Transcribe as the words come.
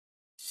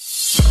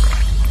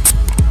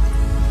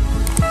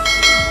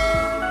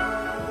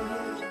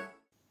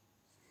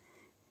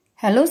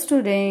Hello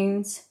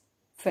students,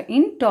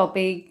 in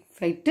topic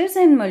factors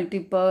and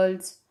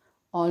multiples,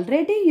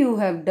 already you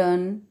have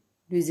done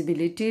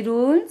divisibility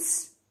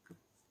rules,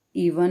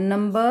 even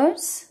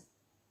numbers,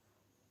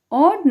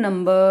 odd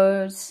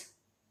numbers,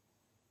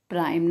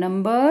 prime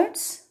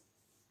numbers,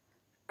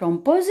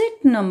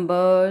 composite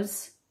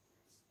numbers,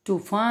 to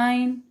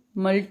find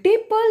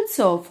multiples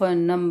of a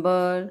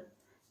number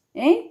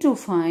and to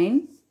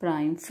find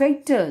prime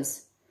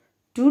factors.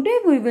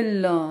 Today we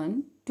will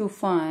learn to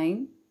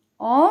find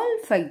all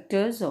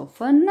factors of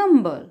a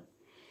number.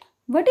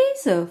 What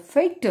is a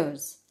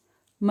factors?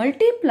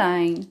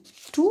 Multiplying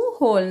two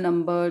whole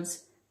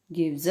numbers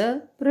gives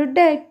a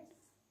product.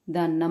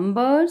 The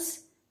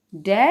numbers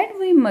that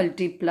we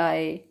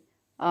multiply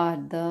are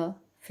the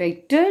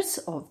factors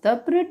of the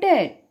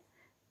product.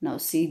 Now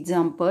see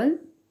example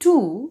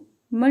 2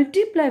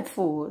 multiply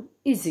 4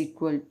 is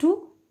equal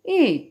to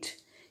 8.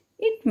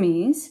 It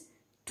means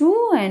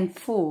 2 and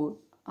 4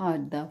 are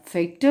the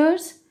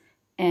factors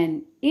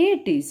and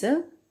 8 is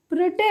a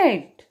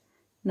product.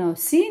 Now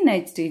see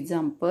next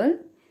example.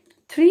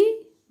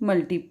 3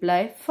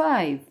 multiply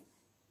 5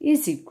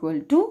 is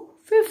equal to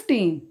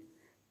 15.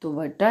 So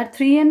what are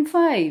 3 and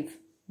 5?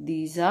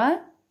 These are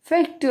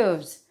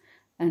factors.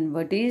 And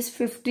what is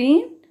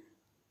 15?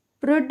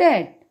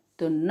 Product.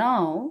 So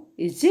now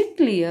is it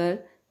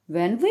clear?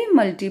 When we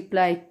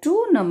multiply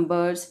two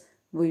numbers,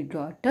 we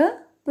got a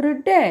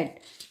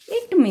product.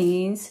 It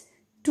means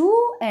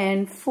 2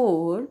 and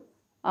 4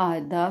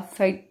 are the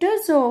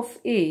factors of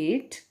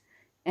 8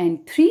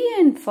 and 3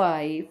 and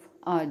 5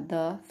 are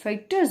the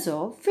factors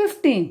of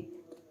 15.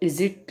 Is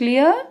it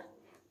clear?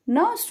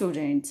 Now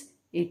students,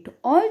 it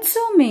also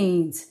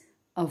means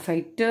a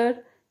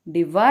factor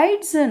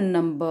divides a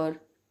number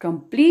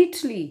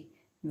completely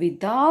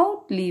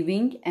without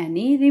leaving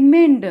any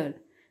remainder.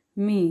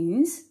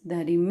 Means the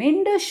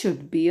remainder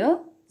should be a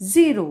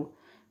 0.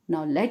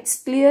 Now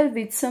let's clear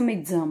with some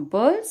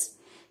examples.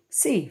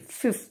 See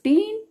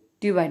 15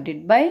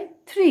 divided by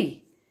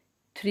 3.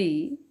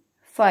 3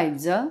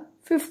 5s are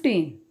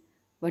 15.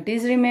 What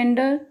is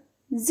remainder?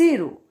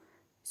 0.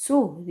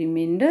 So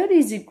remainder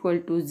is equal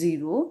to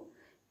 0.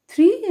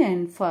 3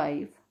 and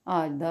 5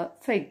 are the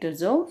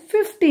factors of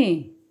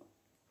 15.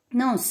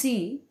 Now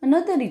see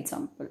another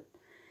example.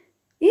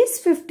 Is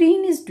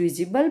 15 is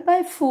divisible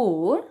by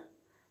 4?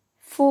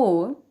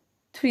 4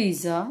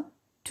 3s are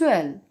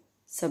 12.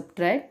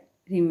 Subtract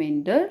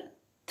remainder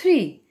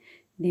 3.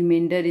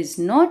 Remainder is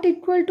not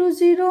equal to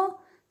 0.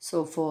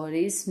 So 4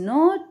 is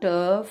not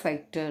a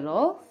factor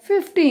of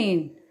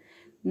 15.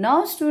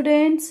 Now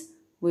students,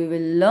 we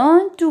will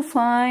learn to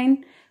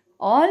find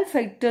all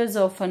factors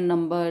of a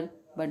number.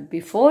 But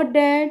before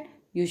that,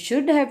 you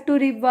should have to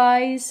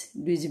revise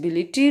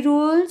divisibility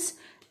rules.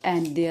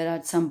 And there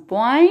are some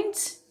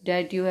points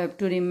that you have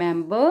to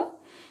remember.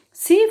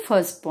 See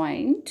first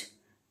point.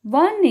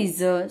 1 is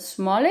the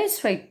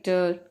smallest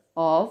factor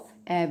of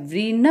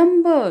every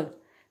number.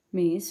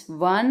 Means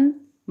 1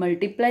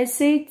 multiply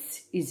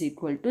 6 is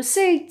equal to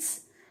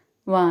 6.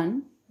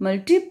 1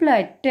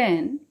 multiply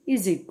 10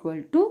 is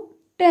equal to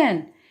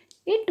 10.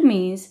 It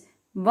means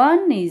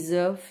 1 is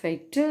a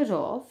factor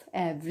of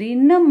every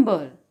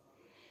number.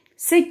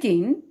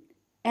 Second,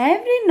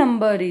 every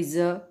number is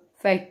a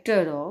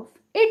factor of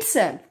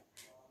itself.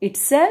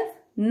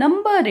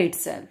 Number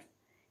itself.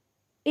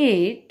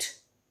 8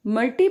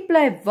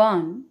 multiply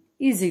 1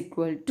 is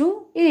equal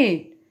to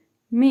 8.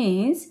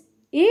 Means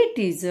 8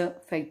 is a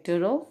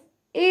factor of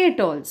 8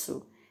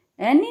 also.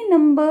 Any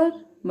number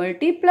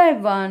multiply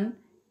 1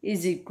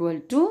 is equal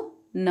to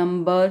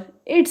number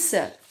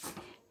itself.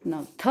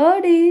 Now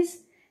third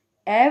is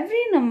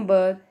every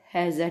number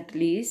has at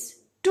least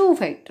two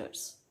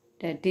factors.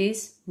 That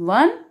is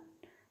 1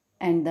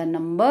 and the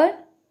number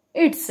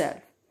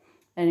itself.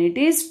 And it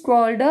is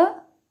called a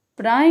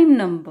prime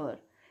number.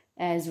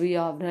 As we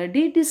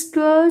already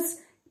discussed,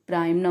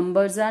 prime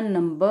numbers are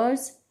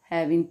numbers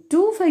having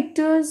two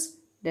factors.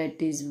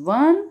 That is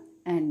 1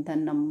 and the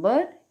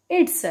number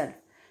itself.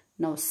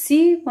 Now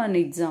see one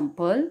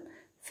example.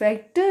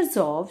 Factors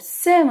of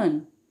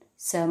 7.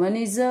 7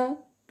 is a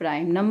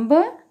prime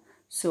number.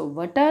 So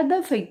what are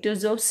the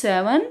factors of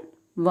 7?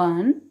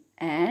 1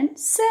 and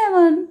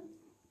 7.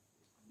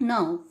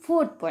 Now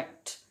fourth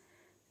point.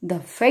 The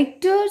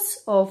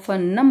factors of a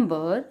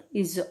number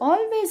is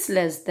always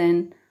less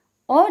than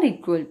or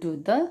equal to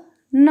the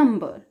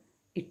number.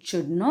 It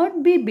should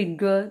not be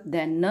bigger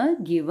than a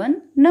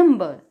given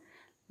number.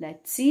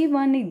 Let's see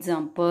one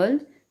example.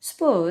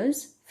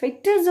 Suppose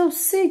factors of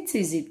 6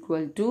 is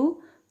equal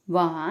to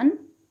 1,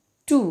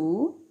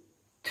 2,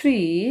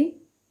 3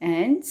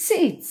 and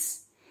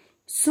 6.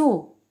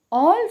 So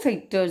all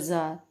factors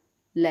are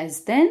less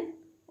than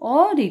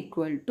or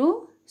equal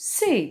to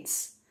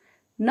 6.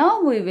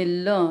 Now we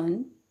will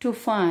learn to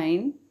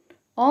find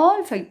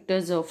all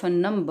factors of a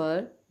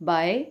number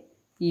by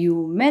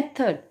U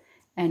method.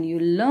 And you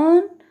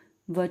learn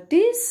what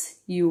is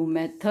U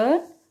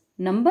method.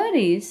 Number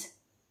is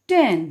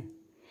 10.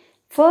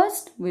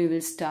 First, we will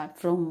start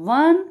from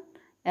 1.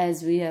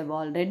 As we have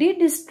already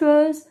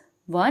discussed,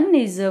 1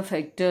 is a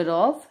factor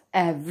of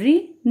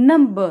every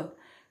number.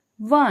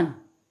 1.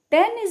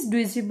 10 is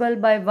divisible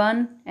by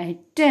 1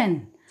 at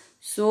 10.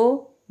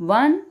 So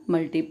 1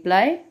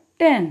 multiply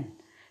 10.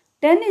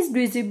 10 is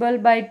divisible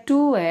by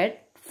 2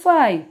 at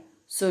 5.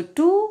 So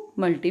 2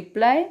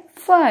 multiply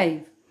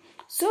 5.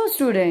 So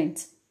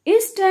students,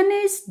 is 10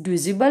 is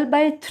divisible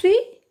by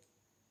 3?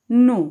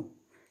 No.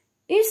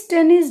 Is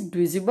 10 is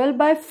divisible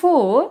by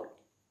 4?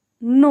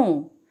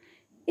 No.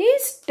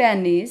 Is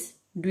 10 is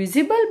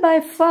divisible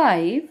by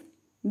 5?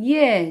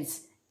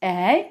 Yes,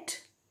 at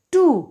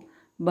 2.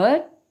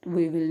 But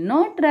we will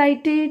not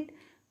write it.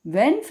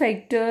 When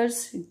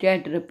factors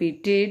get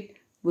repeated,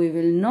 we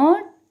will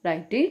not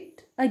write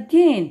it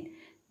again.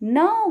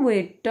 Now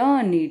we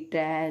turn it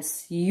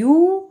as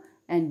U,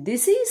 and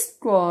this is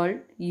called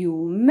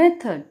U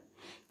method.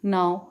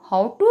 Now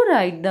how to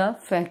write the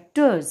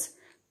factors?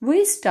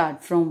 We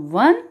start from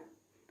 1,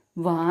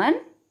 1,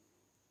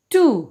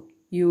 2,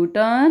 U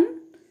turn,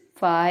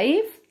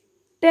 5,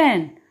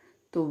 10.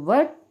 So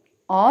what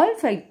all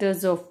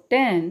factors of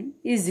 10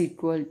 is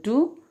equal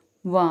to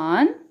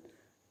 1,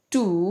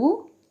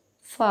 2,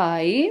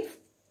 5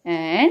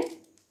 and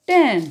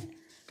 10.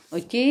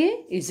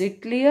 Okay, is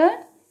it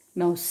clear?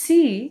 Now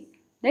see,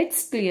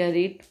 let's clear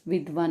it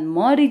with one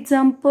more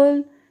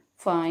example.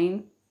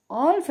 Find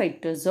all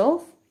factors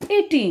of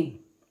 18.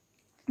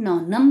 Now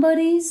number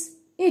is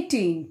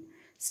 18.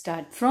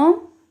 Start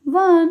from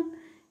 1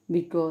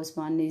 because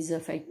 1 is a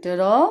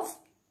factor of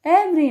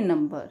every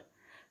number.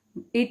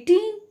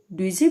 18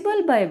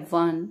 divisible by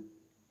 1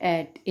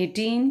 at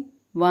 18.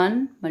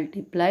 1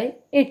 multiply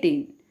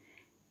 18.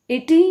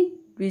 18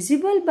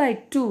 divisible by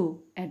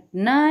 2 at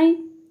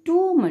 9.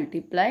 2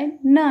 multiply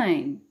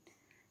 9.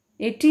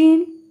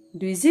 18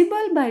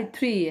 divisible by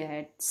 3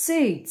 at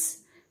 6.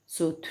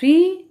 So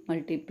 3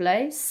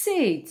 multiply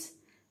 6.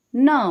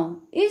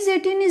 Now, is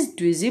 18 is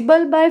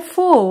divisible by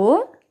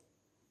 4?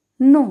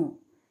 No.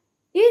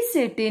 Is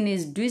 18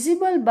 is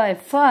divisible by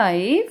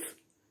 5?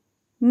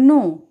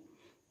 No.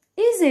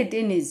 Is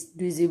 18 is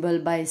divisible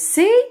by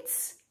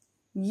 6?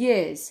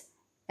 Yes,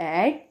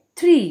 at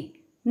 3.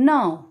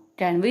 Now,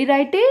 can we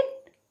write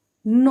it?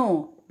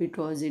 No,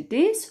 because it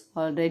is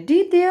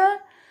already there.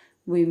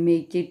 We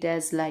make it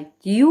as like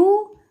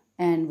U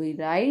and we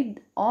write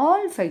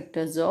all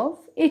factors of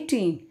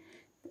 18.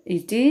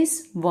 It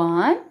is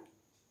 1,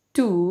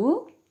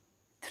 2,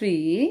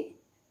 3,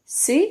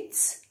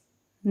 6,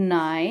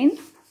 9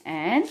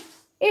 and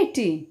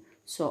 18.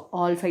 So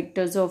all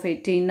factors of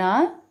 18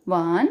 are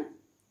 1,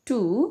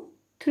 2,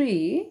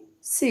 3,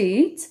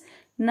 6,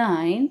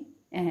 9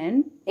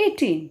 and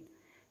 18.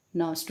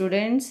 Now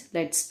students,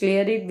 let's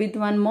clear it with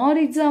one more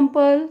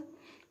example.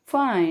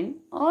 Find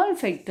all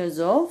factors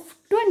of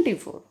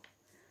 24.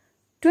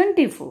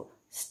 24.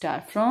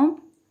 Start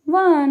from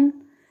 1.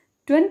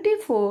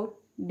 24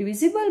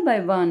 divisible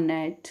by 1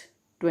 at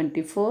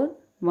 24.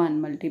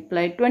 1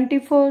 multiply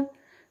 24.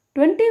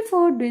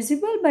 24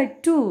 divisible by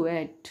 2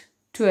 at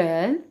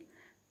 12.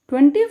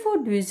 24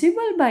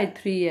 divisible by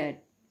 3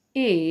 at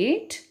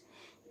 8.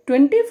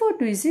 24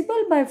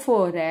 divisible by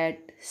 4 at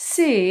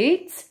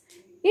 6.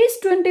 Is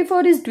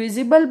 24 is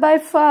divisible by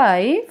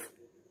 5?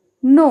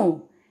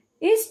 No.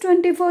 Is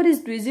 24 is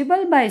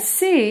divisible by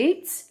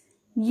 6?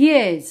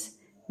 Yes.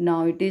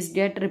 Now it is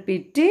get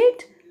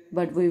repeated,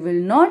 but we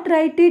will not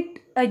write it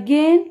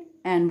again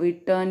and we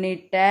turn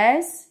it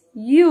as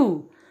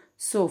U.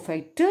 So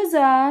factors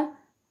are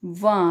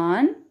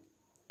 1,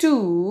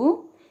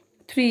 2,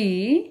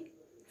 3,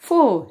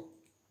 4,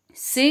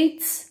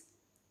 6,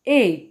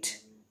 8,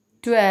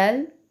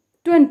 12,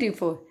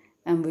 24.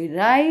 And we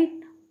write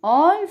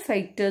all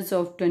factors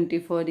of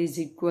 24 is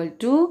equal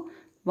to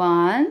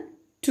 1,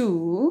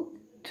 2,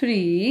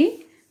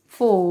 3,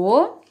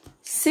 4,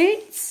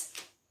 6,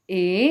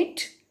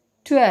 8,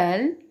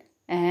 12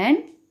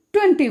 and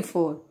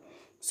 24.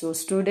 So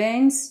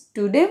students,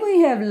 today we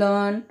have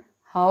learned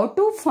how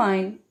to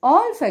find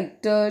all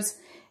factors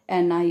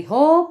and I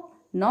hope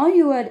now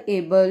you are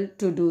able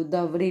to do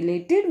the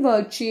related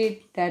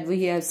worksheet that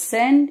we have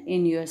sent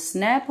in your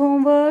SNAP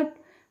homework.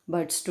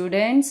 But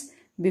students,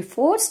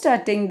 before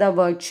starting the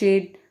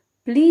worksheet,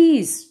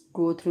 please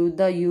go through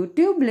the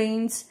YouTube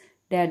links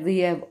that we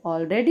have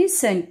already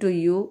sent to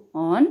you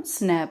on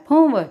SNAP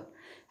homework.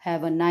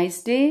 Have a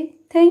nice day.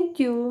 Thank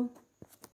you.